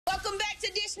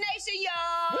Nation,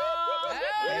 y'all.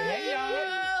 Hey,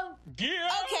 y'all. Yeah.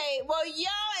 Okay, well,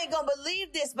 y'all ain't gonna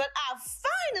believe this, but I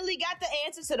finally got the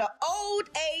answer to the old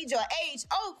age or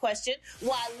age-old question,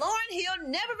 why Lauryn Hill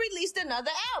never released another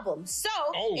album. So,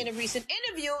 in a recent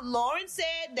interview, Lauryn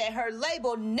said that her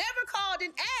label never called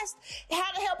and asked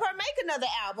how to help her make another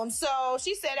album. So,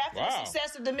 she said after the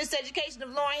success of the Miseducation of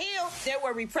Lauryn Hill, there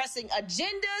were repressing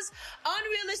agendas,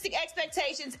 unrealistic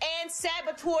expectations, and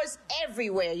saboteurs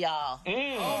everywhere, y'all.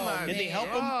 Oh, my Did they help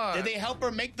him? Did they help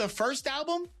her make the first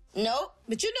album? Nope.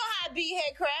 But you know how I be,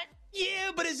 Headkrack.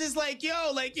 Yeah, but it's just like,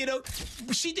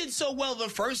 she did so well the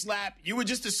first lap, you would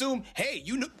just assume, hey,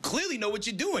 clearly know what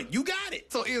you're doing. You got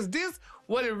it. So is this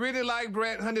what it really like,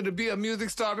 Brat, honey, to be a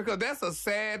music star? Because that's a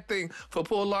sad thing for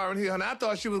poor Lauryn Hill. And I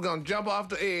thought she was going to jump off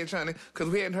the edge, honey, because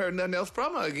we hadn't heard nothing else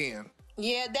from her again.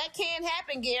 Yeah, that can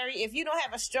happen, Gary. If you don't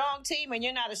have a strong team and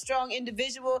you're not a strong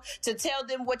individual to tell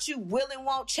them what you will and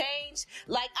won't change,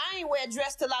 like I ain't wear a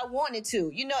dress till I wanted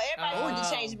to. You know, everybody wanted to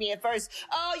change me at first.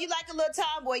 Oh, you like a little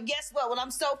tomboy. Guess what? Well,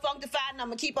 I'm so funkified and I'm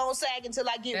going to keep on sagging until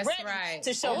I get ready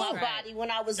to show my body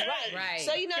when I was right.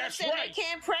 So, you know what I'm saying? They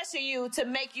can pressure you to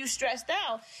make you stressed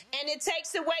out, and it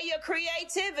takes away your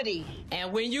creativity.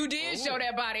 And when you did show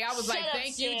that body, I was like,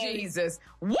 thank you, Jesus.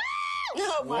 Woo!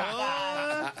 Oh, my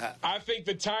God. I think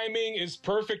the timing is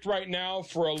perfect right now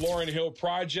for a Lauryn Hill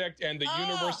project and the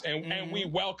universe, and we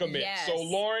welcome it. So,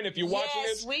 Lauryn, if you're watching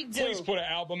this, please put an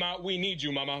album out. We need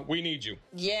you, mama. We need you.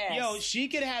 Yes. Yo, she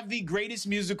could have the greatest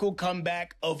musical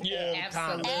comeback of all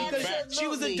time. Because she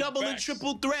was a double and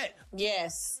triple threat.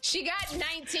 Yes. She got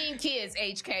 19 kids,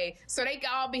 HK, so they can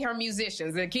all be her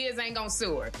musicians. The kids ain't gonna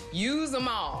sue her. Use them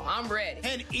all. I'm ready.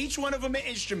 And each one of them an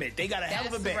instrument. They got a hell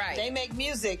of a band. Right. They make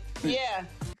music. Yeah.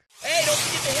 Hey, don't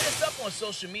forget to hit us up on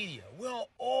social media. We're on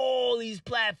all these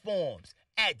platforms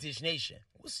at Dish Nation.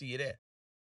 We'll see you there.